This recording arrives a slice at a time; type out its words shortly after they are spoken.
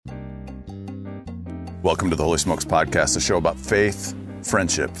Welcome to the Holy Smokes Podcast, a show about faith,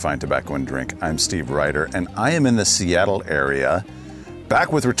 friendship, fine tobacco, and drink. I'm Steve Ryder, and I am in the Seattle area,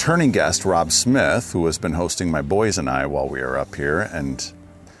 back with returning guest Rob Smith, who has been hosting my boys and I while we are up here. And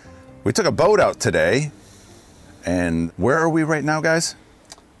we took a boat out today. And where are we right now, guys?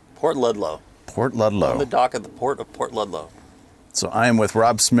 Port Ludlow. Port Ludlow. On the dock at the port of Port Ludlow. So I am with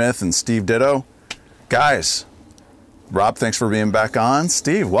Rob Smith and Steve Ditto. Guys, Rob, thanks for being back on.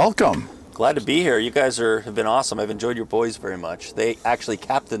 Steve, welcome. Glad to be here. You guys have been awesome. I've enjoyed your boys very much. They actually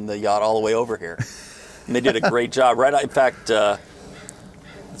captained the yacht all the way over here. And they did a great job. In fact, let's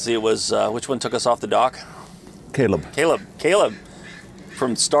see, it was, which one took us off the dock? Caleb. Caleb.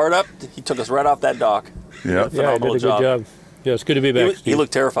 From startup, he took us right off that dock. Yeah, he did a good job. Yeah, it's good to be back. He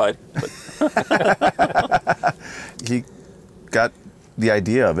looked terrified. But He got the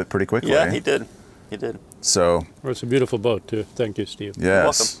idea of it pretty quickly. yeah, he did. So, Well, it's a beautiful boat, too. Thank you, Steve.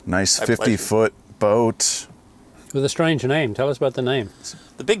 yes, welcome. nice My pleasure. 50-foot boat. With a strange name. Tell us about the name.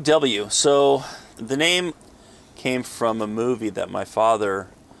 The Big W. So the name came from a movie that my father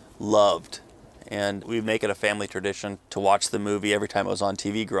loved. And we make it a family tradition to watch the movie every time it was on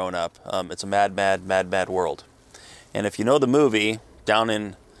TV growing up. It's a mad, mad, mad, mad world. And if you know the movie, down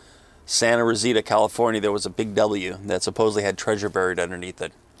in Santa Rosita, California, there was a Big W that supposedly had treasure buried underneath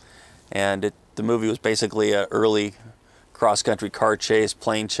it. And the movie was basically an early cross-country car chase,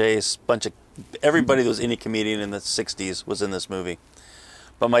 plane chase, everybody that was any comedian in the 60s was in this movie.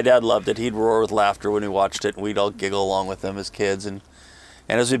 But my dad loved it. He'd roar with laughter when we watched it, and we'd all giggle along with him as kids. And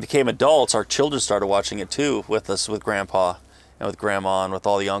as we became adults, our children started watching it too with us, with Grandpa and with Grandma and with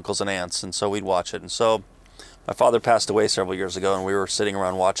all the uncles and aunts. And so we'd watch it. And so my father passed away several years ago, and we were sitting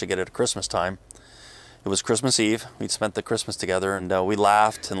around watching it at Christmas time. It was Christmas Eve. We'd spent the Christmas together, and we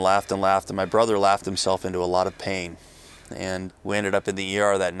laughed and laughed and laughed, and my brother laughed himself into a lot of pain. And we ended up in the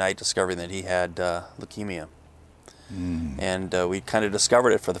ER that night discovering that he had leukemia. And we kind of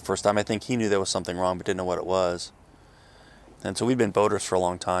discovered it for the first time. I think he knew there was something wrong, but didn't know what it was. And so we'd been boaters for a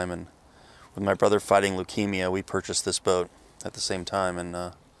long time, and with my brother fighting leukemia, we purchased this boat at the same time.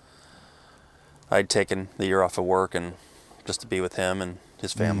 And I'd taken the year off of work and just to be with him and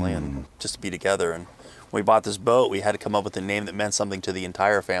his family and just to be together. And when we bought this boat, we had to come up with a name that meant something to the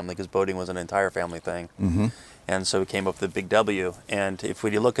entire family, because boating was an entire family thing. Mm-hmm. And so we came up with the Big W. And if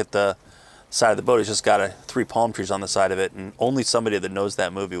you look at the side of the boat, it's just got 3 palm trees on the side of it, and only somebody that knows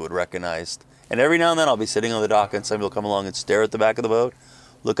that movie would recognize. And every now and then I'll be sitting on the dock and somebody will come along and stare at the back of the boat,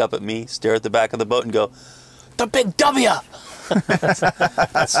 look up at me, stare at the back of the boat, and go, "The Big W!"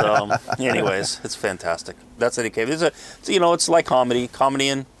 So, anyways, it's fantastic. That's what it came. It's like comedy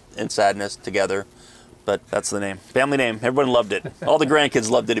and sadness together. But that's the name. Family name. Everyone loved it. All the grandkids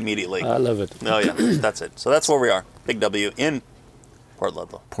loved it immediately. I love it. Oh, yeah. That's it. So that's where we are. Big W in Port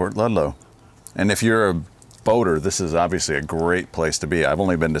Ludlow. Port Ludlow. And if you're a boater, this is obviously a great place to be. I've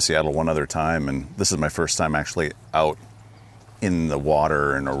only been to Seattle one other time, and this is my first time actually out in the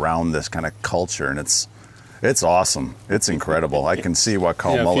water and around this kind of culture, and it's awesome. It's incredible. I can see why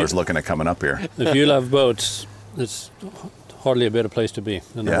Carl Muller's looking at coming up here. If you love boats, it's hardly a better place to be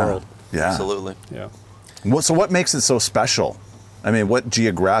in the world. Yeah. Absolutely. Yeah. So what makes it so special? I mean, what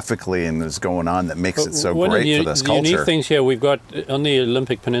geographically is going on that makes it so great for this culture? The unique things here, we've got, on the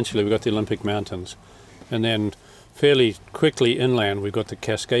Olympic Peninsula, we've got the Olympic Mountains. And then fairly quickly inland, we've got the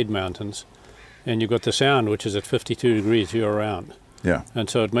Cascade Mountains. And you've got the Sound, which is at 52 degrees year-round. Yeah. And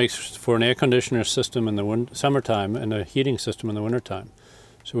so it makes for an air conditioner system in the summertime and a heating system in the wintertime.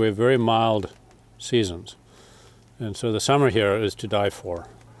 So we have very mild seasons. And so the summer here is to die for.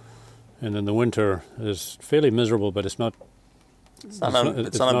 And then the winter is fairly miserable, but it's not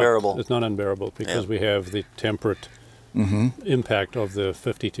unbearable. It's not unbearable because we have the temperate impact of the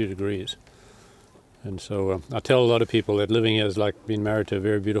 52 degrees. And so I tell a lot of people that living here is like being married to a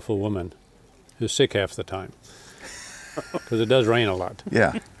very beautiful woman who's sick half the time. Because it does rain a lot.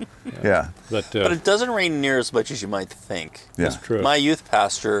 Yeah. But it doesn't rain near as much as you might think. Yeah. That's true. My youth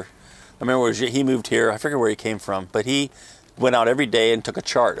pastor, I remember he moved here. I forget where he came from, but he went out every day and took a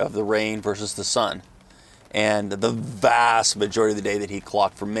chart of the rain versus the sun. And the vast majority of the day that he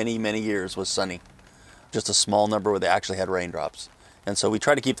clocked for many, many years was sunny. Just a small number where they actually had raindrops. And so we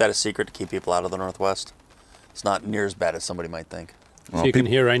try to keep that a secret to keep people out of the Northwest. It's not near as bad as somebody might think. so you can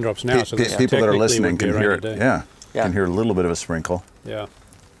hear raindrops now. So this people that are technically listening would be can a hear rainy it. day. Yeah. Yeah. Can hear a little bit of a sprinkle. Yeah.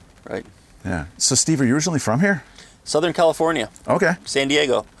 Right. Yeah. So, Steve, are you originally from here? Southern California, Okay. San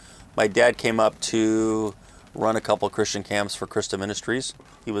Diego. My dad came up to run a couple of Christian camps for Christa Ministries.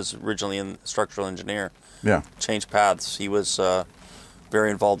 He was originally a structural engineer. Yeah. Changed paths. He was very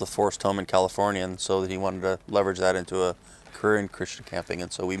involved with Forest Home in California, and so that he wanted to leverage that into a career in Christian camping,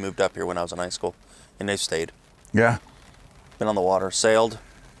 and so we moved up here when I was in high school, and they've stayed. Yeah. Been on the water, sailed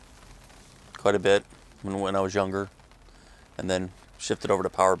quite a bit when I was younger, and then shifted over to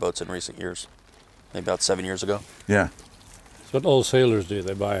power boats in recent years, maybe about 7 years ago. Yeah. That's what all sailors do.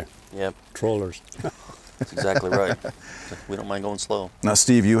 They buy Yep, trawlers. that's exactly right. We don't mind going slow. Now,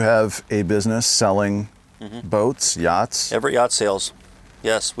 Steve, you have a business selling boats, yachts. Everett Yacht Sales.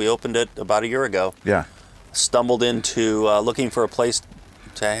 Yes, we opened it about a year ago. Yeah. Stumbled into looking for a place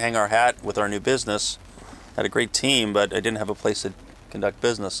to hang our hat with our new business. Had a great team, but I didn't have a place to conduct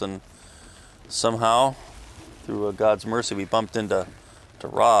business. And somehow, through God's mercy, we bumped into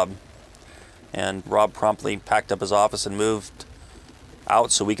Rob. And Rob promptly packed up his office and moved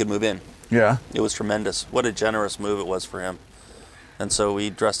out so we could move in. Yeah. It was tremendous. What a generous move it was for him. And so we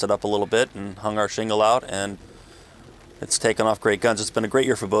dressed it up a little bit and hung our shingle out, and it's taken off great guns. It's been a great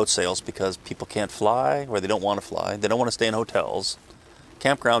year for boat sales because people can't fly, or they don't want to fly. They don't want to stay in hotels.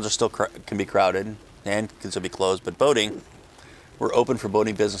 Campgrounds are still can be crowded and can still be closed, but boating, we're open for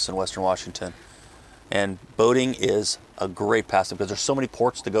boating business in Western Washington. And boating is a great pastime because there's so many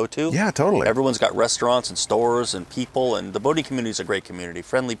ports to go to. Yeah, totally. Everyone's got restaurants and stores and people, and the boating community is a great community.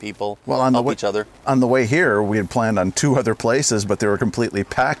 Friendly people, help each other. On the way here, we had planned on 2 other places, but they were completely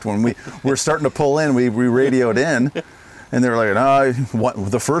packed. When we were starting to pull in, we radioed in, and they were like, no,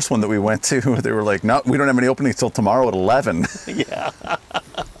 the first one that we went to, they were like, no, we don't have any openings till tomorrow at 11. Yeah.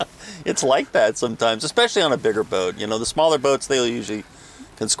 It's like that sometimes, especially on a bigger boat. You know, the smaller boats, they usually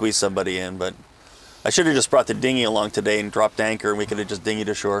can squeeze somebody in, but I should have just brought the dinghy along today and dropped anchor, and we could have just dinghied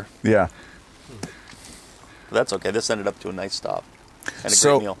ashore. Yeah. But that's okay. This ended up to a nice stop and a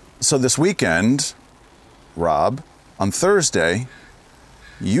great meal. So this weekend, Rob, on Thursday,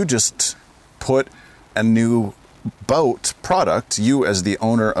 you just put a new boat product, you as the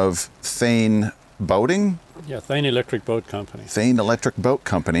owner of Thane Boating? Yeah, Thane Electric Boat Company. Thane Electric Boat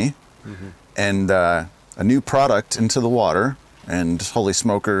Company. And a new product into the water. And holy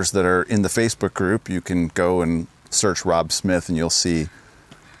smokers that are in the Facebook group, you can go and search Rob Smith and you'll see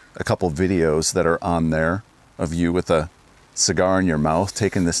a couple videos that are on there of you with a cigar in your mouth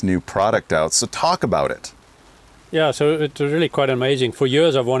taking this new product out. So talk about it. Yeah, so it's really quite amazing. For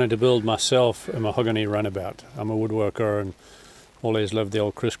years I've wanted to build myself a mahogany runabout. I'm a woodworker and always loved the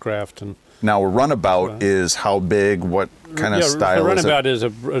old Chris Craft. And now a runabout is how big, what kind of style is it? A runabout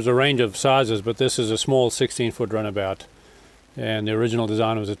is a range of sizes, but this is a small 16-foot runabout. And the original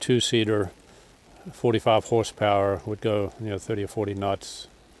design was a 2-seater, 45 horsepower, would go 30 or 40 knots.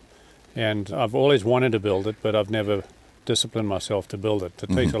 And I've always wanted to build it, but I've never disciplined myself to build it.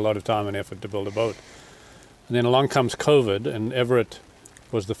 It takes a lot of time and effort to build a boat. And then along comes COVID, and Everett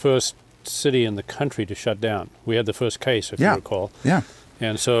was the first city in the country to shut down. We had the first case, if you recall. Yeah.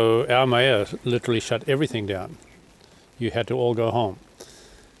 And so our mayor literally shut everything down. You had to all go home.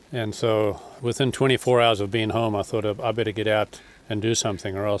 And so within 24 hours of being home, I thought, I better get out and do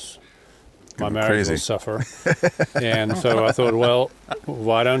something or else my marriage will suffer. And so I thought, well,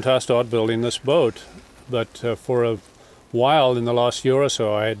 why don't I start building this boat? But for a while in the last year or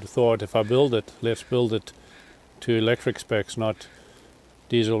so, I had thought, if I build it, let's build it to electric specs, not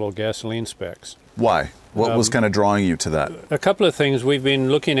diesel or gasoline specs. Why? What was kind of drawing you to that? A couple of things. We've been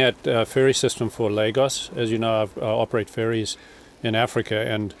looking at a ferry system for Lagos. As you know, I operate ferries in Africa,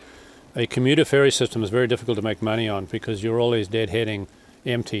 and a commuter ferry system is very difficult to make money on because you're always deadheading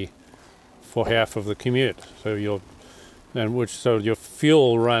empty for half of the commute. So your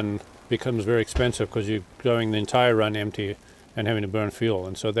fuel run becomes very expensive because you're going the entire run empty and having to burn fuel,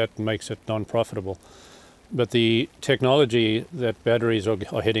 and so that makes it non-profitable. But the technology that batteries are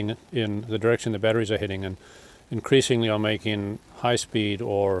heading in, the direction the batteries are heading, and increasingly are making high-speed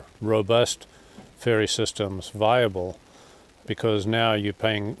or robust ferry systems viable, because now you're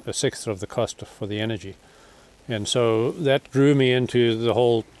paying a sixth of the cost for the energy. And so that drew me into the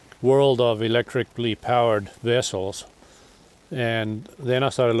whole world of electrically powered vessels. And then I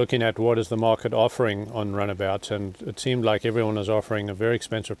started looking at what is the market offering on runabouts, and it seemed like everyone was offering a very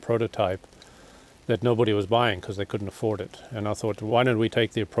expensive prototype that nobody was buying because they couldn't afford it. And I thought, why don't we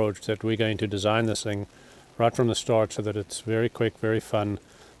take the approach that we're going to design this thing right from the start so that it's very quick, very fun,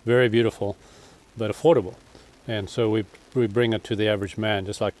 very beautiful, but affordable. And so we bring it to the average man,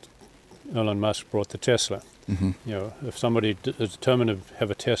 just like Elon Musk brought the Tesla. If somebody is determined to have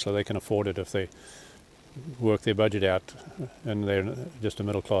a Tesla, they can afford it if they work their budget out and they're just a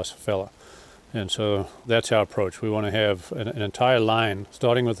middle-class fella. And so that's our approach. We want to have an entire line,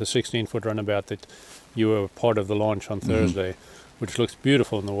 starting with the 16-foot runabout that you were part of the launch on Thursday, which looks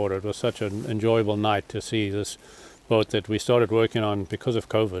beautiful in the water. It was such an enjoyable night to see this boat that we started working on because of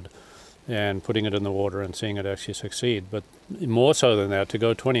COVID. and putting it in the water and seeing it actually succeed. But more so than that, to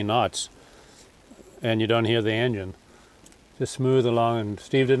go 20 knots and you don't hear the engine, just smooth along. And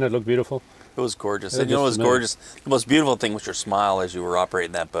Steve, didn't it look beautiful? It was gorgeous. It And you know what was just gorgeous? The most beautiful thing was your smile as you were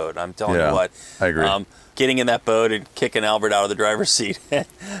operating that boat. I'm telling Yeah, you what. I agree. Getting in that boat and kicking Albert out of the driver's seat and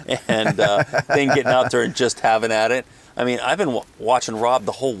then getting out there and just having at it. I mean, I've been watching Rob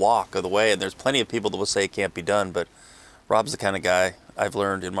the whole walk of the way, and there's plenty of people that will say it can't be done, but Rob's the kind of guy I've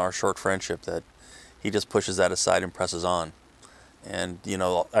learned in our short friendship that he just pushes that aside and presses on. And, you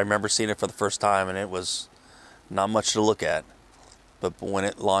know, I remember seeing it for the first time, and it was not much to look at. But when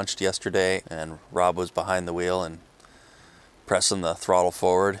it launched yesterday and Rob was behind the wheel and pressing the throttle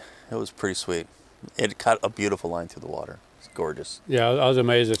forward, it was pretty sweet. It cut a beautiful line through the water. It's gorgeous. Yeah, I was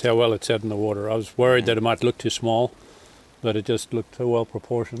amazed at how well it set in the water. I was worried that it might look too small, but it just looked so well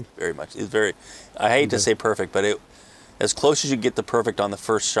proportioned. Very much. It's very, I hate to say perfect, but as close as you get to perfect on the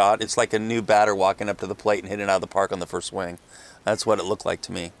first shot, it's like a new batter walking up to the plate and hitting it out of the park on the first swing. That's what it looked like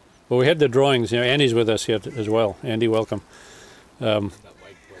to me. Well, we had the drawings. You know, Andy's with us here as well. Andy, welcome. But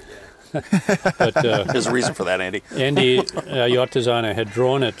There's a reason for that, Andy. Andy, our yacht designer, had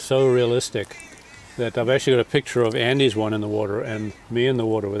drawn it so realistic that I've actually got a picture of Andy's one in the water and me in the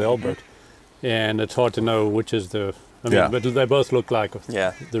water with Albert. And it's hard to know which is the... I mean, Yeah. but they both look like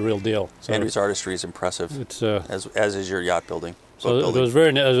Yeah. the real deal. So Andy's artistry is impressive, it's as is your yacht building. so boat it building. was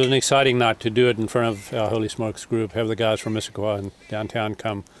it was an exciting night to do it in front of our Holy Smokes group, have the guys from Issaquah and downtown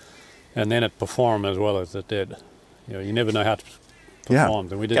come, and then it perform as well as it did. You know, you never know how to Yeah. perform.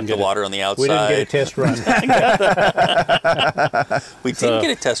 And we didn't Kept the get water on the outside. We didn't get a test run. We didn't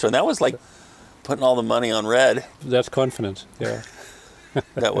get a test run. That was like putting all the money on red. That's confidence. Yeah.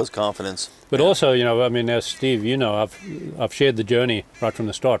 That was confidence. But also, you know, I mean, as Steve, you know, I've shared the journey right from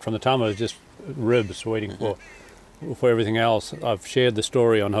the start. From the time I was just ribs waiting for everything else, I've shared the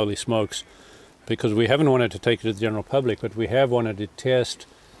story on Holy Smokes because we haven't wanted to take it to the general public, but we have wanted to test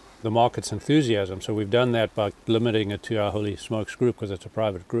the market's enthusiasm. So we've done that by limiting it to our Holy Smokes group because it's a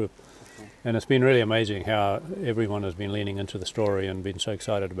private group. And it's been really amazing how everyone has been leaning into the story and been so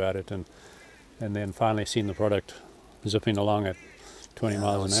excited about it, and then finally seen the product zipping along at 20 That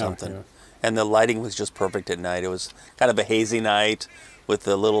miles was an hour. something. You know. And the lighting was just perfect at night. It was kind of a hazy night with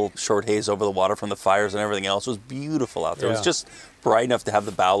the little short haze over the water from the fires and everything else. It was beautiful out there. It was Yeah. just bright enough to have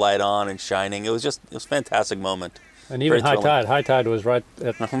the bow light on and shining. It was a fantastic moment. And even Very thrilling. high tide was right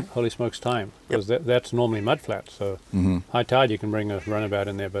at Holy Smokes time, because that's normally mud flat. So high tide you can bring a runabout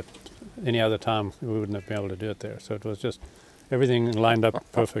in there, but any other time we wouldn't have been able to do it there. So it was just everything lined up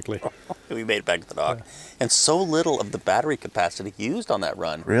perfectly. We made it back to the dock. And so little of the battery capacity used on that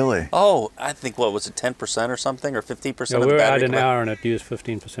run. Really? Oh, I think, what was it, 10% or something, or 15% Yeah, of we the were battery out an capacity? hour and it used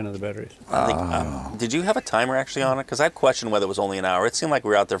 15% of the batteries. I think, did you have a timer actually on it? Because I questioned whether it was only an hour. It seemed like we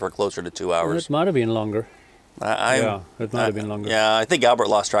were out there for closer to 2 hours. It might have been longer. Yeah, it might have been longer. Yeah, I think Albert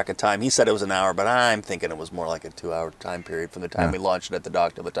lost track of time. He said it was an hour, but I'm thinking it was more like a 2-hour time period from the time we launched it at the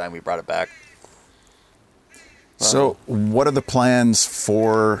dock to the time we brought it back. So, what are the plans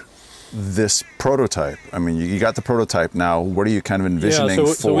for this prototype? I mean, you got the prototype now. What are you kind of envisioning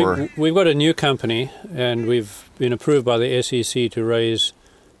for? So we've got a new company, and we've been approved by the SEC to raise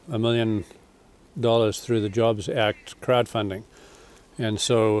 $1 million through the Jobs Act crowdfunding. And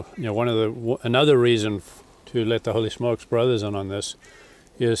so, you know, another reason to let the Holy Smokes brothers in on this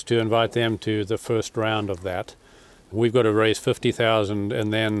is to invite them to the first round of that. We've got to raise $50,000,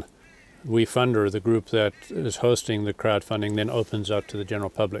 and then WeFunder, the group that is hosting the crowdfunding, then opens up to the general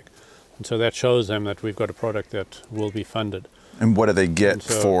public. And so that shows them that we've got a product that will be funded. And what do they get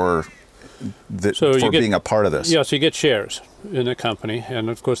for being a part of this? Yeah, so you get shares in a company. And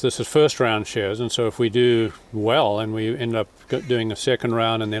of course, this is first round shares. And so if we do well and we end up doing a second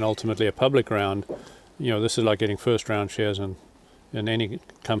round and then ultimately a public round, you know, this is like getting first round shares in any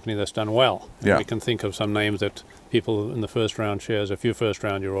company that's done well. Yeah. We can think of some names that people in the first round shares. If you're first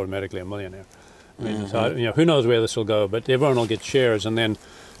round, you're automatically a millionaire. I mean, so, you know, who knows where this will go, but everyone will get shares. And then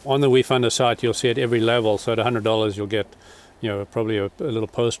on the WeFunder site, you'll see at every level. So at $100, you'll get, you know, probably a little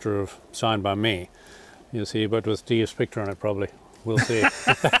poster signed by me. You'll see, but with Steve's picture on it, probably. We'll see. Yeah,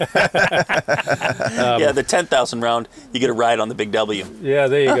 the 10,000 round, you get a ride on the Big W. Yeah,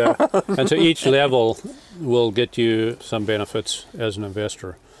 there you go. And so each level will get you some benefits as an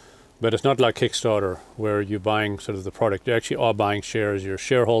investor. But it's not like Kickstarter, where you're buying sort of the product. You actually are buying shares. You're a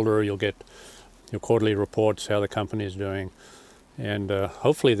shareholder. You'll get your quarterly reports, how the company is doing. And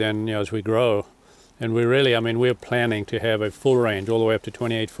hopefully then, you know, as we grow, and we're planning to have a full range, all the way up to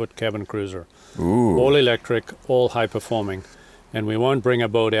 28-foot cabin cruiser. Ooh. All electric, all high-performing. And we won't bring a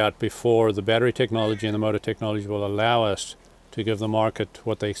boat out before the battery technology and the motor technology will allow us to give the market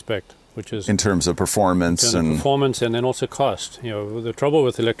what they expect. which is in terms of performance and performance, and then also cost. The trouble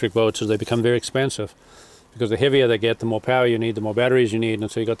with electric boats is they become very expensive because the heavier they get, the more power you need, the more batteries you need, and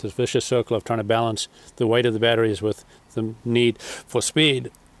so you got this vicious circle of trying to balance the weight of the batteries with the need for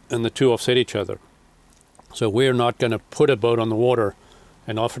speed, and the two offset each other. So we're not going to put a boat on the water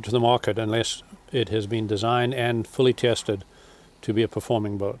and offer it to the market unless it has been designed and fully tested to be a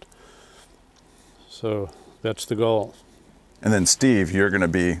performing boat. So that's the goal. And then, Steve, you're going to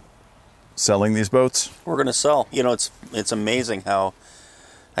be selling these boats? We're going to sell. It's amazing how,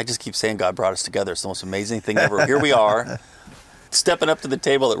 I just keep saying God brought us together. It's the most amazing thing ever. Here we are, stepping up to the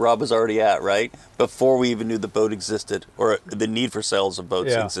table that Rob was already at, right? Before we even knew the boat existed, or the need for sales of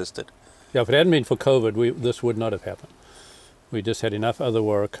boats existed. Yeah, if it hadn't been for COVID, this would not have happened. We just had enough other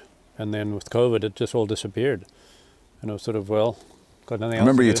work, and then with COVID, it just all disappeared. And it was sort of, got nothing else. I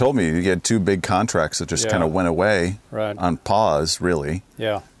remember you told me you had 2 big contracts that just kind of went away on pause, really.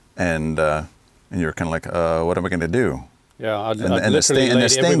 Yeah. And you're kind of like, what am I going to do? Yeah, and this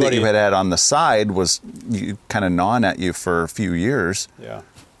thing that you had on the side was kind of gnawing at you for a few years. Yeah.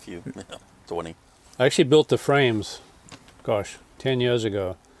 20. I actually built the frames, 10 years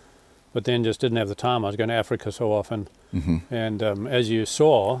ago, but then just didn't have the time. I was going to Africa so often. Mm-hmm. And as you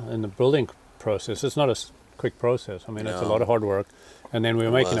saw in the building process, it's not a quick process. I mean, it's a lot of hard work. And then we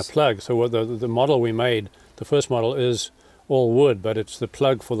were making a plug. So what the model we made, the first model is all wood, but it's the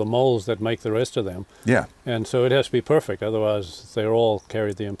plug for the molds that make the rest of them. Yeah. And so it has to be perfect, otherwise they're all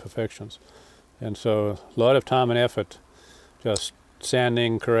carry the imperfections. And so a lot of time and effort, just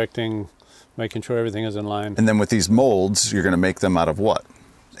sanding, correcting, making sure everything is in line. And then with these molds, you're going to make them out of what?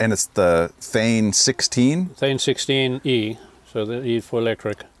 And it's the Thane 16? Thane 16E, so the E for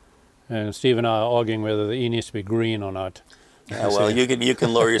electric. And Steve and I are arguing whether the E needs to be green or not. Well, you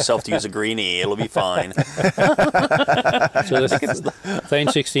can lower yourself to use a green E. It'll be fine. So this is Thane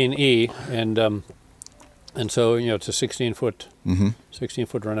 16E, and so it's a 16-foot,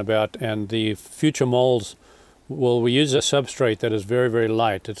 16-foot runabout, and the future molds. Well, we use a substrate that is very, very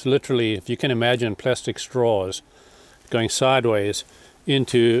light. It's literally, if you can imagine, plastic straws going sideways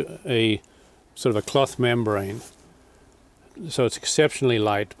into a sort of a cloth membrane. So it's exceptionally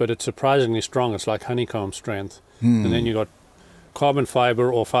light, but it's surprisingly strong. It's like honeycomb strength. And then you got carbon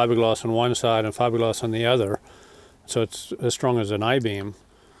fiber or fiberglass on one side and fiberglass on the other. So it's as strong as an I-beam,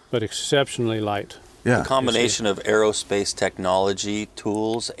 but exceptionally light. Yeah. The combination of aerospace technology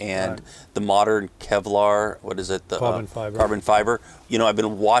tools and the modern Kevlar, carbon fiber. Carbon fiber. I've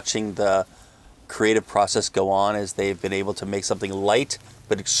been watching the creative process go on as they've been able to make something light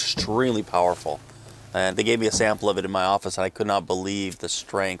but extremely powerful. And they gave me a sample of it in my office, and I could not believe the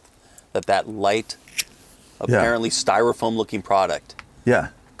strength that light, apparently styrofoam-looking product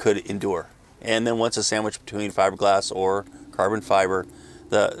could endure. And then once it's sandwiched between fiberglass or carbon fiber,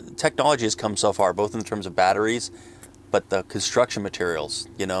 the technology has come so far, both in terms of batteries, but the construction materials,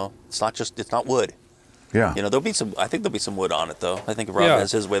 it's not wood. Yeah. I think there'll be some wood on it, though. I think if Rob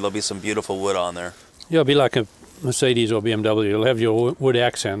has his way, there'll be some beautiful wood on there. Yeah, it'll be like a Mercedes or BMW. You'll have your wood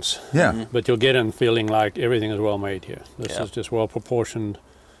accents, but you'll get in feeling like everything is well made here. This is just well proportioned.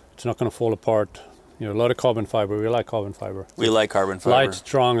 It's not going to fall apart. A lot of carbon fiber. We like carbon fiber. We like carbon fiber. Light,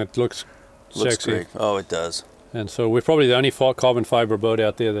 strong. It looks sexy. Great. Oh, it does. And so we're probably the only carbon fiber boat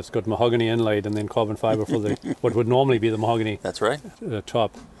out there that's got mahogany inlaid and then carbon fiber for the what would normally be the mahogany. That's right.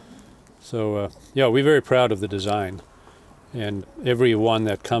 Top. So we're very proud of the design, and every one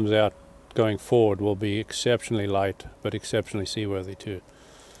that comes out going forward will be exceptionally light, but exceptionally seaworthy too,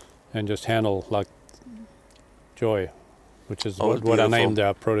 and just handle like Joy, which is what I named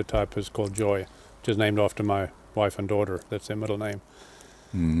our prototype is called Joy, which is named after my wife and daughter. That's their middle name.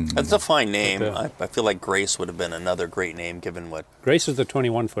 That's a fine name. I feel like Grace would have been another great name, given what... Grace is the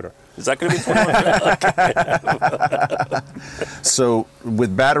 21-footer. Is that going to be 21-footer? So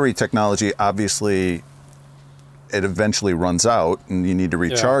with battery technology, obviously, it eventually runs out, and you need to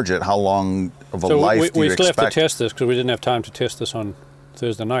recharge it. How long of a life do you expect? We still have to test this, because we didn't have time to test this on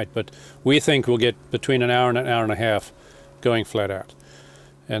Thursday night. But we think we'll get between an hour and a half going flat out.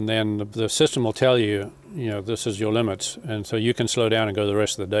 And then the system will tell you, this is your limits, and so you can slow down and go the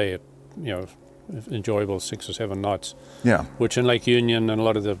rest of the day at, enjoyable 6 or 7 knots. Yeah. Which in Lake Union and a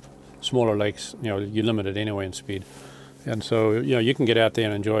lot of the smaller lakes, you're limited anyway in speed, and so you can get out there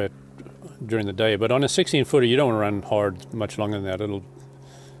and enjoy it during the day. But on a 16-footer, you don't want to run hard much longer than that. It'll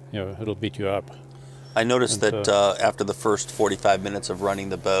beat you up. I noticed that after the first 45 minutes of running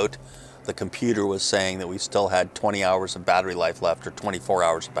the boat, the computer was saying that we still had 20 hours of battery life left, or 24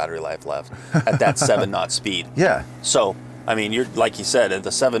 hours of battery life left at that 7-knot speed. Yeah. So, I mean, you're like you said, at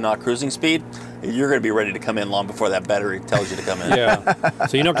the 7-knot cruising speed, You're going to be ready to come in long before that battery tells you to come in. Yeah.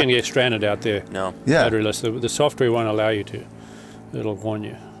 So you're not going to get stranded out there. No. Yeah. Batteryless. The software won't allow you to. It'll warn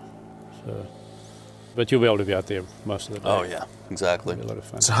you. So, but you'll be able to be out there most of the day. Oh, yeah. Exactly. It'll be a lot of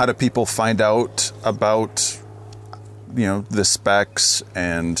fun. So how do people find out about, the specs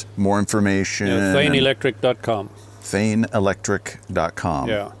and more information? ThaneElectric.com. ThaneElectric.com.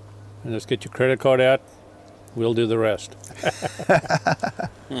 Yeah. And just get your credit card out. We'll do the rest.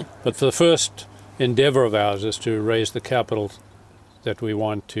 But for the first endeavor of ours is to raise the capital that we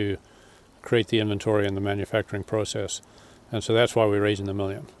want to create the inventory and the manufacturing process. And so that's why we're raising the $1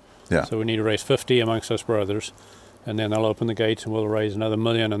 million. Yeah. So we need to raise 50 amongst us brothers, and then they'll open the gates and we'll raise another $1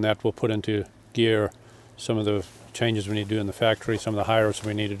 million, and that will put into gear some of the changes we need to do in the factory, some of the hires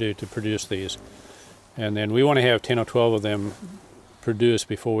we need to do to produce these. And then we want to have 10 or 12 of them produced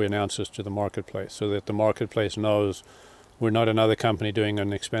before we announce this to the marketplace, so that the marketplace knows we're not another company doing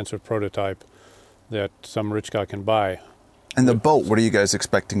an expensive prototype that some rich guy can buy. And the boat, what are you guys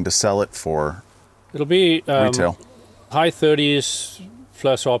expecting to sell it for It'll be retail? high 30s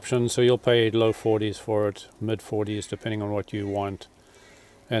plus options, so you'll pay low 40s for it, mid 40s, depending on what you want.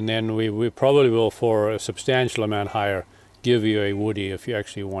 And then we probably will, for a substantial amount higher, give you a woody if you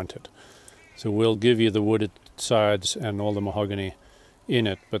actually want it. So we'll give you the wooded sides and all the mahogany in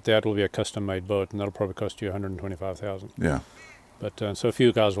it, but that will be a custom-made boat, and that'll probably cost you $125,000. Yeah. But so a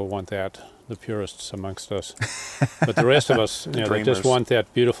few guys will want that, the purists amongst us. But the rest of us, they just dreamers. want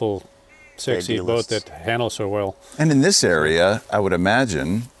that beautiful, sexy boat Idealists. that handles so well. And in this area, I would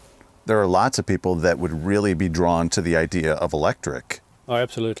imagine there are lots of people that would really be drawn to the idea of electric. Oh,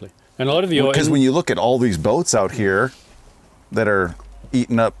 absolutely. And a lot of you... Because when you look at all these boats out here that are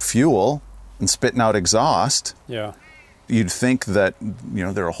eating up fuel and spitting out exhaust, Yeah. you'd think that,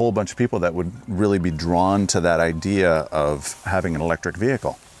 there are a whole bunch of people that would really be drawn to that idea of having an electric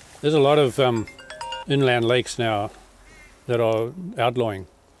vehicle. There's a lot of inland lakes now that are outlawing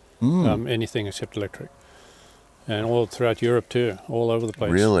anything except electric. And all throughout Europe too, all over the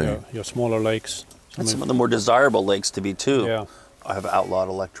place. Really? Your smaller lakes. And some of the more desirable lakes to be, too. Yeah. I have outlawed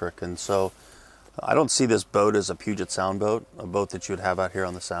electric, and so I don't see this boat as a Puget Sound boat, a boat that you would have out here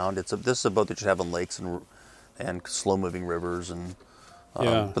on the Sound. This is a boat that you have on lakes and slow-moving rivers, and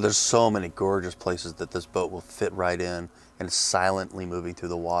but there's so many gorgeous places that this boat will fit right in, and it's silently moving through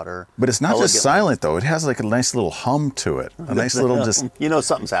the water. But it's not just Elegantly. silent, though. It has like a nice little hum to it. A nice little just...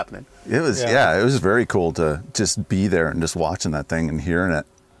 Something's happening. It was, it was very cool to just be there and just watching that thing and hearing it.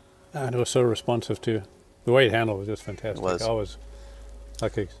 And it was so responsive too. The way it handled was just fantastic. It was. I was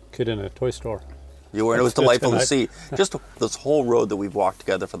like a kid in a toy store. You were, and it was delightful to Tonight. see. Just this whole road that we've walked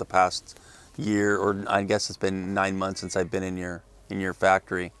together for the past year, or I guess it's been 9 months since I've been in your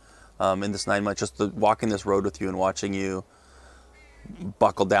factory. In this 9 months, just walking this road with you and watching you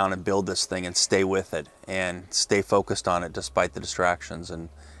buckle down and build this thing and stay with it and stay focused on it despite the distractions, and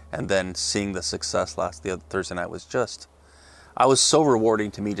then seeing the success the other Thursday night was just, I was so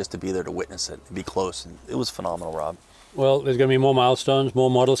rewarding to me just to be there to witness it, and be close, and it was phenomenal, Rob. Well, there's going to be more milestones,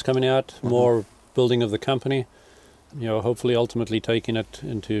 more models coming out, more building of the company. Hopefully, ultimately taking it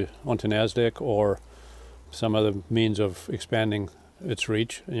onto NASDAQ or some other means of expanding its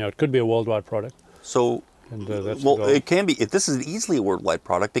reach. It could be a worldwide product. So, And that's the goal. it can be. This is easily a worldwide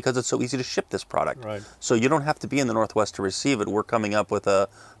product because it's so easy to ship this product. Right. So you don't have to be in the Northwest to receive it. We're coming up with a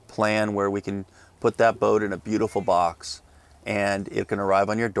plan where we can put that boat in a beautiful box, and it can arrive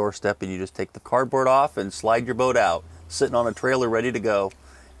on your doorstep, and you just take the cardboard off and slide your boat out, sitting on a trailer ready to go,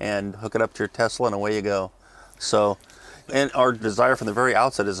 and hook it up to your Tesla, and away you go. So, and our desire from the very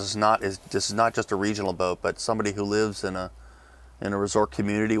outset is this is not just a regional boat, but somebody who lives in a resort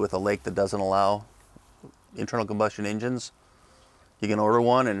community with a lake that doesn't allow internal combustion engines. You can order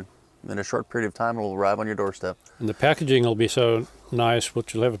one, and in a short period of time, it will arrive on your doorstep. And the packaging will be so nice,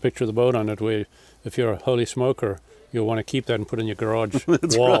 which you'll have a picture of the boat on it, where if you're a holy smoker, you'll want to keep that and put it in your garage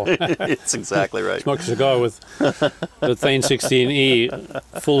wall. It's exactly right. Smoke a cigar with the Thane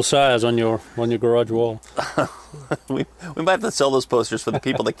 16E full size on your garage wall. We might have to sell those posters for the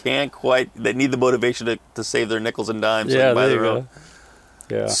people that that need the motivation to save their nickels and dimes. Yeah, and buy there you their own.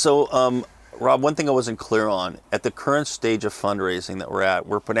 go. Yeah. So, Rob, one thing I wasn't clear on, at the current stage of fundraising that we're at,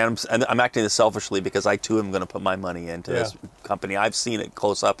 and I'm acting this selfishly because I too am going to put my money into this company. I've seen it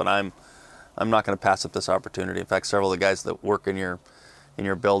close up, and I'm not going to pass up this opportunity. In fact, several of the guys that work in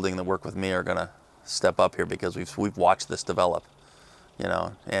your building that work with me are going to step up here because we've watched this develop,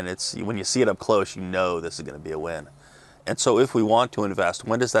 and it's, when you see it up close, this is going to be a win. And so if we want to invest,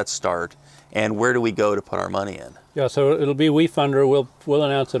 when does that start, and where do we go to put our money in? Yeah, so it'll be WeFunder. We'll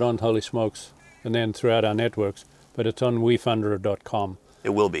announce it on Holy Smokes and then throughout our networks, but it's on WeFunder.com. It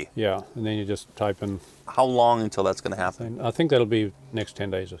will be. Yeah, and then you just type in. How long until that's going to happen? And I think that'll be next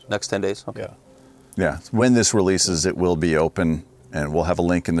 10 days or so. Next 10 days? Okay. Yeah. Yeah. When this releases, it will be open, and we'll have a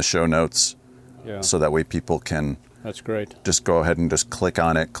link in the show notes. Yeah. So that way people can That's great. just go ahead and just click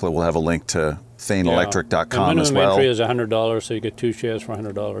on it. We'll have a link to ThaneElectric.com the as minimum well. entry is $100, so you get 2 shares for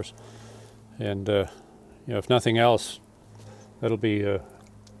 $100. And if nothing else, that'll be a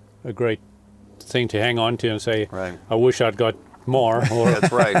great thing to hang on to and say, Right. I wish I'd got more. Or,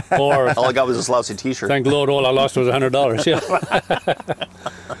 That's right. or All I got was this lousy T-shirt. thank Lord, all I lost was $100. Yeah.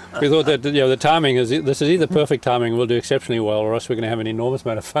 We thought that the timing this is either perfect timing, we'll do exceptionally well, or else we're going to have an enormous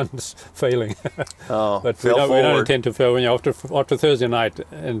amount of funds failing. Oh, But we don't intend to fail. When you after Thursday night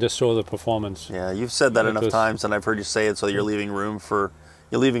and just saw the performance. Yeah, you've said that enough times, and I've heard you say it. So you're leaving room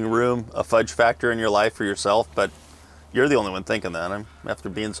a fudge factor in your life for yourself, but you're the only one thinking that. After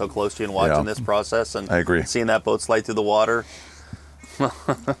being so close to you and watching this process, and I agree. Seeing that boat slide through the water.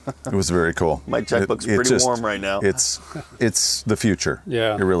 It was very cool. My checkbook's pretty warm right now. It's the future.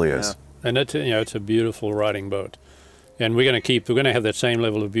 Yeah. It really is. Yeah. And it's a beautiful riding boat, and we're going to have that same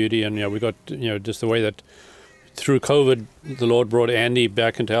level of beauty. And we got just the way that through COVID, the Lord brought Andy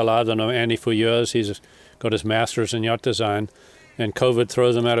back into our lives. I know Andy for years. He's got his master's in yacht design, and COVID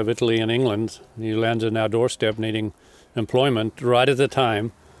throws him out of Italy and England. He lands on our doorstep needing employment right at the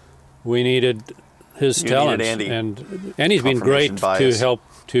time we needed his talents. Andy. And Andy's been great to help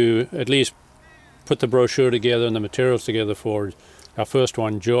to at least put the brochure together and the materials together for our first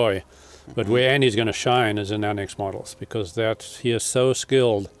one, Joy. But where Andy's going to shine is in our next models, because he is so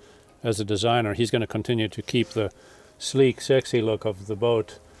skilled as a designer. He's going to continue to keep the sleek, sexy look of the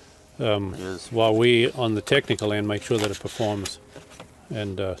boat, while we, on the technical end, make sure that it performs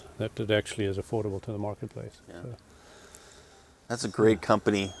and that it actually is affordable to the marketplace. Yeah. So. That's a great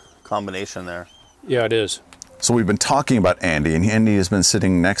company combination there. Yeah, it is. So we've been talking about Andy, and Andy has been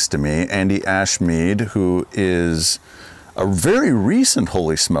sitting next to me, Andy Ashmead, who is a very recent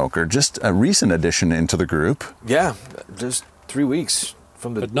Holy Smoker, just a recent addition into the group. Yeah, just 3 weeks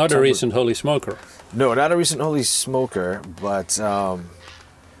from the. But not a recent Holy Smoker. No, not a recent Holy Smoker, but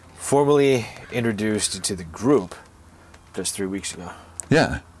formally introduced to the group just 3 weeks ago.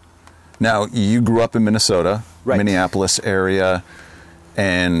 Yeah. Now, you grew up in Minnesota, right. Minneapolis area,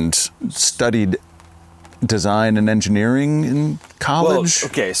 and studied design and engineering in college?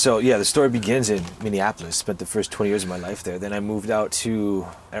 Well, okay, so the story begins in Minneapolis. Spent the first 20 years of my life there. Then I moved out to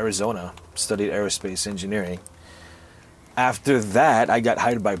Arizona, studied aerospace engineering. After that, I got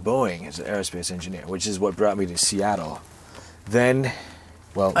hired by Boeing as an aerospace engineer, which is what brought me to Seattle. Then,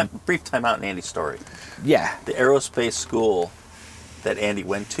 brief time out in Andy's story. Yeah. The aerospace school that Andy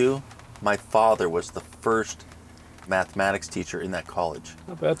went to, my father was the first mathematics teacher in that college.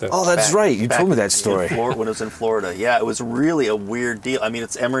 How about that? Oh, that's right. You told me that story. When it was in Florida. Yeah, it was really a weird deal. I mean,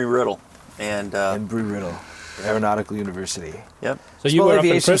 it's Embry-Riddle. And Embry-Riddle, Aeronautical University. Yep. So you were up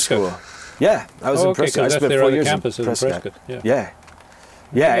in Aviation Prescott. school. Yeah, I was in Prescott. So I that's spent their 4 other years campus in is in Prescott. Prescott.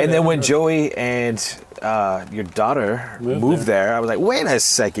 Yeah, and then when Joey and your daughter moved there, I was like, wait a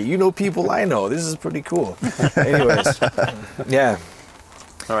second, you know people I know. This is pretty cool. Anyways, yeah.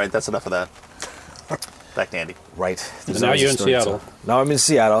 All right, that's enough of that. Back to Andy. Right. So now you're in Seattle. Now I'm in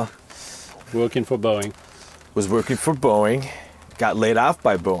Seattle. Working for Boeing. Was working for Boeing. Got laid off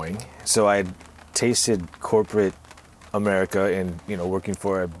by Boeing. So I tasted corporate America and, working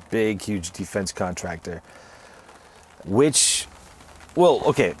for a big, huge defense contractor. The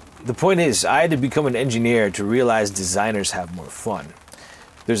point is, I had to become an engineer to realize designers have more fun.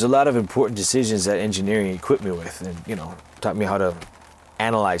 There's a lot of important decisions that engineering equipped me with and, taught me how to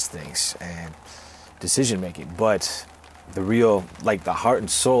analyze things and decision making. But the real, the heart and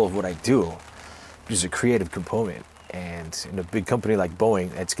soul of what I do is a creative component. And in a big company like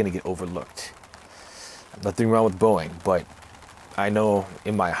Boeing, that's going to get overlooked. Nothing wrong with Boeing, but I know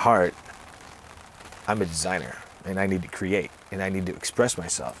in my heart, I'm a designer and I need to create and I need to express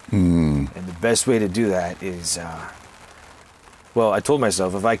myself. And the best way to do that is, I told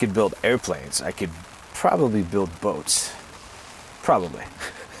myself if I could build airplanes, I could probably build boats. Probably.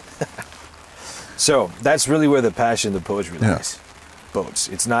 So that's really where the passion, the poetry lies. Boats.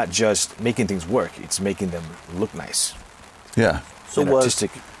 It's not just making things work, it's making them look nice. Yeah. So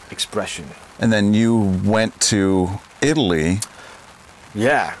artistic expression. And then you went to Italy.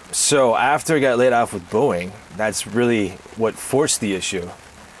 Yeah. So after I got laid off with Boeing, that's really what forced the issue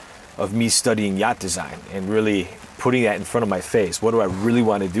of me studying yacht design and really putting that in front of my face. What do I really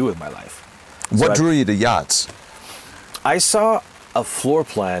want to do with my life? What drew you to yachts? I saw a floor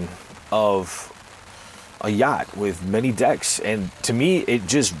plan of a yacht with many decks, and to me it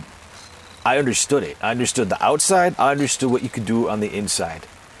just I understood it. I understood the outside. I understood what you could do on the inside.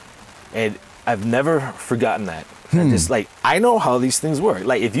 And I've never forgotten that. And just like, I know how these things work.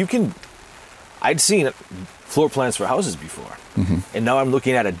 Like, if you can, I'd seen floor plans for houses before. And now I'm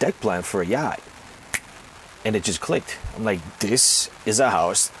looking at a deck plan for a yacht. And it just clicked. I'm like, this is a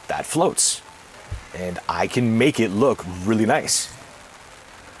house that floats. And I can make it look really nice.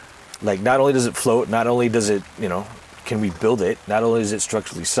 Like, not only does it float, not only does it, you know, can we build it, not only is it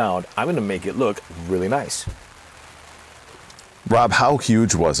structurally sound, I'm going to make it look really nice. Rob, how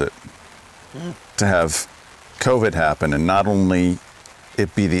huge was it to have COVID happen and not only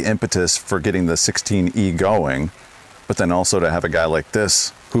it be the impetus for getting the 16E going, but then also to have a guy like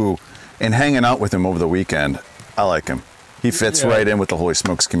this who, in hanging out with him over the weekend, I like him. He fits right in with the Holy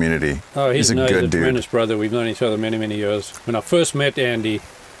Smokes community. Oh, he's a good dude. Tremendous brother. We've known each other many, many years. When I first met Andy,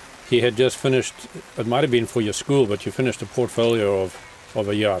 he had just finished, it might have been for your school, but you finished a portfolio of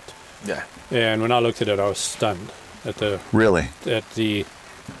a yacht. Yeah. And when I looked at it, I was stunned at the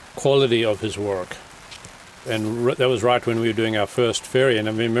quality of his work. And that was right when we were doing our first ferry. And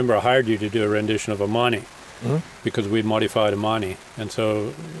I remember I hired you to do a rendition of Amani because we'd modified Amani. And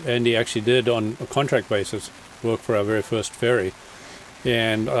so Andy actually did, on a contract basis, work for our very first ferry.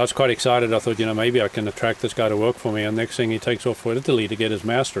 And I was quite excited. I thought, you know, maybe I can attract this guy to work for me. And next thing he takes off for Italy to get his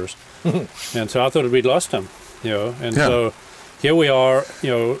master's. And so I thought we'd lost him, you know. And so here we are, you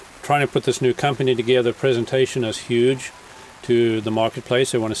know, trying to put this new company together. Presentation is huge to the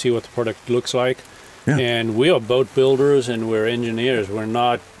marketplace. They want to see what the product looks like. Yeah. And we are boat builders and we're engineers. We're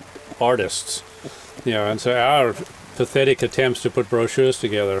not artists, you know. And so our pathetic attempts to put brochures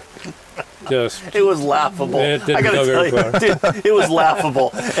together, it was laughable. It didn't go very far. Dude, it was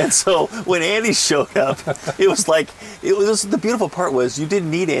laughable. And so when Andy showed up, it was like, the beautiful part was you didn't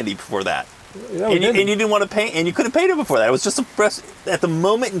need Andy before that. Yeah, and you didn't want to paint, and you couldn't paint him before that. It was just at the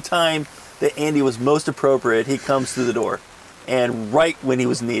moment in time that Andy was most appropriate, he comes through the door. And right when he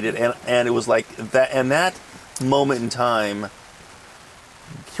was needed, and it was like that. And that moment in time,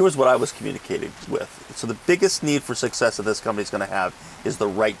 here was what I was communicating with. So the biggest need for success that this company is going to have is the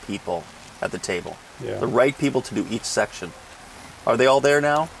right people at the table. Yeah. The right people to do each section. Are they all there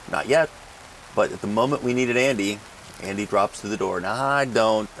now? Not yet. But at the moment we needed Andy drops through the door.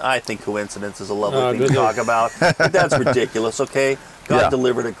 Now, I think coincidence is a lovely thing to talk about. But that's ridiculous, okay? God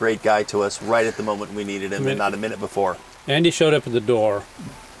delivered a great guy to us right at the moment we needed him, and not a minute before. Andy showed up at the door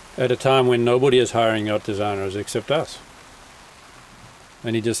at a time when nobody is hiring yacht designers except us.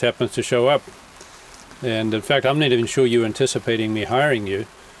 And he just happens to show up. And in fact, I'm not even sure you were anticipating me hiring you.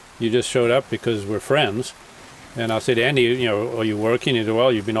 You just showed up because we're friends. And I said, Andy, you know, are you working? He said,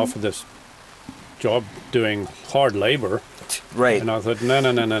 well, you've been offered this job doing hard labor. Right. And I thought,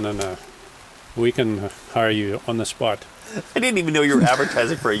 no. We can hire you on the spot. I didn't even know you were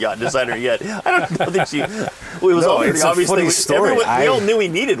advertising for a yacht designer yet. I don't think you. It was all pretty obvious. Funny story. We all knew he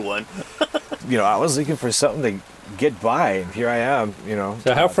needed one. You know, I was looking for something to get by, and here I am. You know.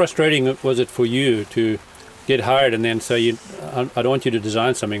 So how frustrating was it for you to get hired and then say, I don't want you to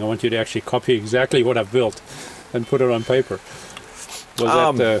design something. I want you to actually copy exactly what I've built and put it on paper.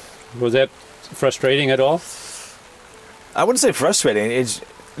 Was that frustrating at all? I wouldn't say frustrating.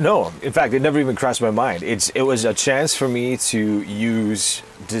 No, in fact, it never even crossed my mind. It was a chance for me to use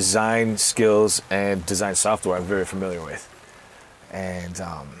design skills and design software I'm very familiar with. And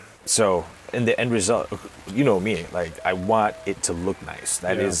so in the end result, you know me, like I want it to look nice.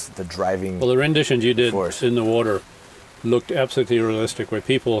 That is the driving Well, the renditions you did force. in the water looked absolutely realistic, where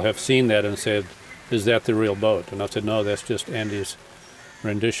people have seen that and said, is that the real boat? And I said, no, that's just Andy's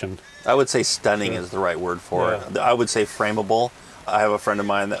rendition. I would say stunning is the right word for it. I would say frameable. I have a friend of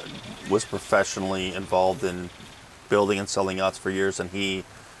mine that was professionally involved in building and selling yachts for years, and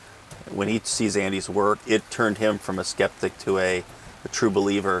when he sees Andy's work, it turned him from a skeptic to a true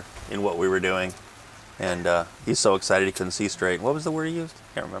believer in what we were doing. And he's so excited he couldn't see straight. What was the word he used?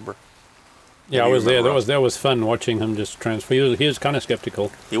 Can't remember. Yeah, I was there. That was fun watching him just transfer. He was kind of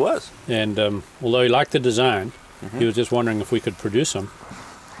skeptical. He was. And although he liked the design, he was just wondering if we could produce them.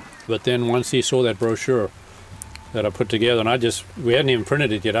 But then once he saw that brochure that I put together, and we hadn't even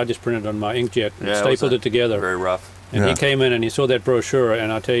printed it yet. I just printed on my inkjet and stapled it together. Very rough. And he came in and he saw that brochure,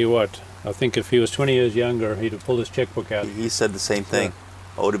 and I tell you what, I think if he was 20 years younger, he'd have pulled his checkbook out. He said the same thing.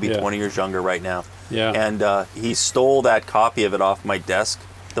 Oh, to be 20 years younger right now. Yeah. And he stole that copy of it off my desk,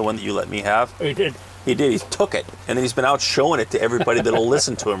 the one that you let me have. He did. He did. He took it, and then he's been out showing it to everybody that'll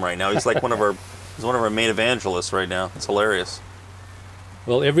listen to him right now. He's like one of our main evangelists right now. It's hilarious.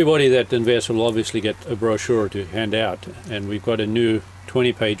 Well, everybody that invests will obviously get a brochure to hand out, and we've got a new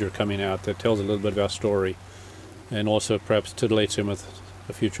 20-pager coming out that tells a little bit of our story, and also perhaps titillates him with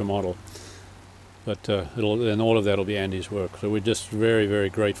a future model. But and all of that will be Andy's work. So we're just very, very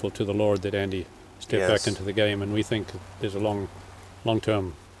grateful to the Lord that Andy stepped back into the game, and we think there's a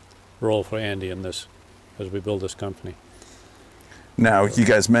long-term role for Andy in this as we build this company. Now, you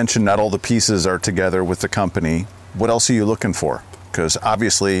guys mentioned not all the pieces are together with the company. What else are you looking for? Because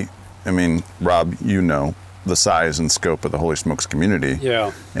obviously, I mean, Rob, you know the size and scope of the Holy Smokes community,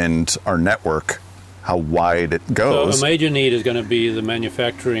 and our network, how wide it goes. So a major need is going to be the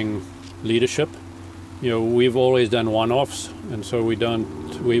manufacturing leadership. We've always done one-offs, and so we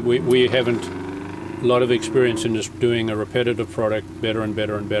haven't a lot of experience in just doing a repetitive product better and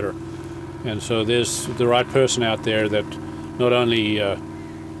better and better. And so there's the right person out there that not only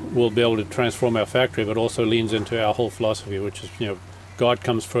will be able to transform our factory, but also leans into our whole philosophy, which is, God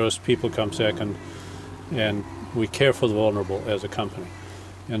comes first, people come second, and we care for the vulnerable as a company.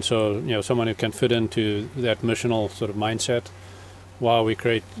 And so, someone who can fit into that missional sort of mindset while we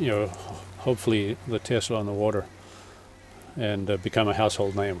create, hopefully the Tesla on the water and become a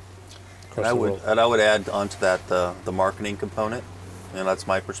household name across the world. And I would add onto that the marketing component, and that's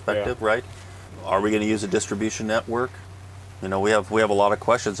my perspective, right? Are we going to use a distribution network? We have a lot of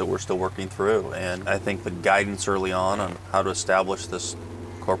questions that we're still working through, and I think the guidance early on how to establish this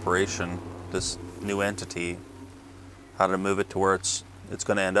corporation, this new entity, how to move it to where it's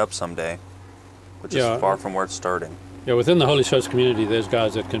going to end up someday, which is far from where it's starting. Yeah, within the Holy Smokes community, there's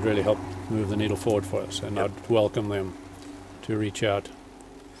guys that can really help move the needle forward for us, and I'd welcome them to reach out.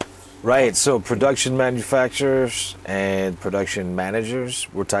 Right, so production manufacturers and production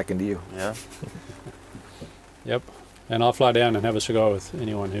managers, we're talking to you. Yeah. Yep, and I'll fly down and have a cigar with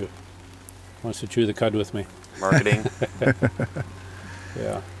anyone who wants to chew the cud with me. Marketing.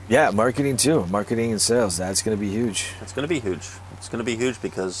 Yeah, marketing too. Marketing and sales, that's going to be huge. It's going to be huge. It's going to be huge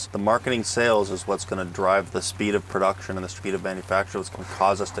because the marketing sales is what's going to drive the speed of production and the speed of manufacture. It's going to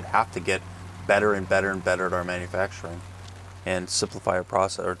cause us to have to get better and better and better at our manufacturing and simplify our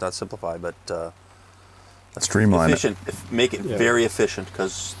process, or not simplify, but streamline efficient, make it very efficient,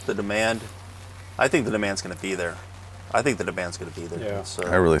 because I think the demand's going to be there. Yeah. So,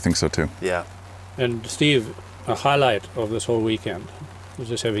 I really think so too. Yeah. And Steve, a highlight of this whole weekend was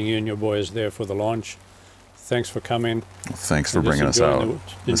just having you and your boys there for the launch. Thanks for coming. Thanks for bringing us out.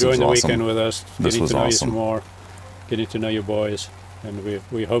 Enjoying the weekend with us, getting to know you some more, getting to know your boys, and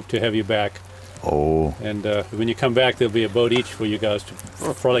we hope to have you back. Oh. And when you come back, there'll be a boat each for you guys to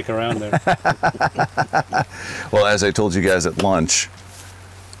frolic around there. Well, as I told you guys at lunch,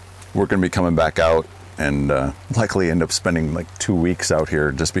 we're going to be coming back out and likely end up spending like 2 weeks out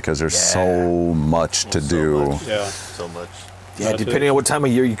here just because there's so much to do. So much. Yeah, depending on what time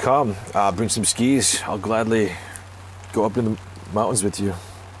of year you come, bring some skis. I'll gladly go up in the mountains with you.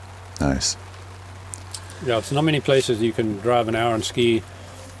 Nice. Yeah, it's not many places you can drive an hour and ski,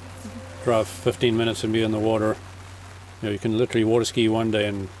 drive 15 minutes and be in the water. You can literally water ski one day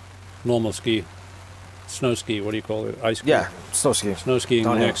and normal ski, snow ski, what do you call it? Ice ski? Yeah, snow skiing. Snow skiing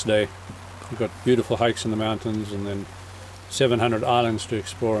the next day. You've got beautiful hikes in the mountains and then 700 islands to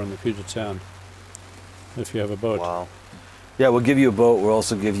explore in the Puget Sound if you have a boat. Wow. Yeah, we'll give you a boat. We'll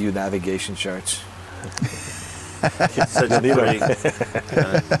also give you navigation charts. Such a pretty,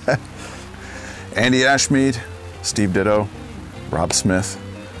 Andy Ashmead, Steve Ditto, Rob Smith,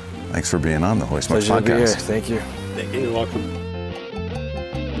 thanks for being on the Holy Smokes Pleasure podcast. to be here. Thank you. Thank you. You're welcome.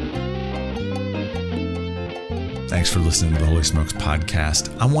 Thanks for listening to the Holy Smokes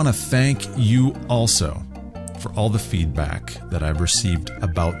podcast. I want to thank you also for all the feedback that I've received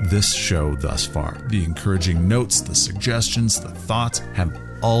about this show thus far. The encouraging notes, the suggestions, the thoughts have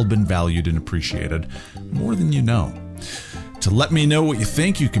all been valued and appreciated more than you know. To let me know what you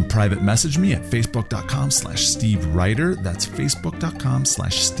think, you can private message me at facebook.com/Steve Reiter. That's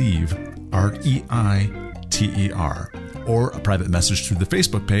facebook.com/Steve, REITER. Or a private message through the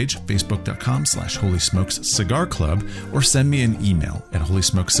Facebook page, facebook.com/Holy Smokes Cigar Club, or send me an email at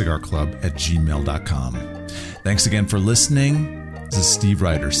holysmokescigarclub@gmail.com. Thanks again for listening. This is Steve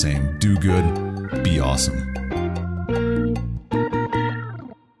Reiter saying, do good, be awesome.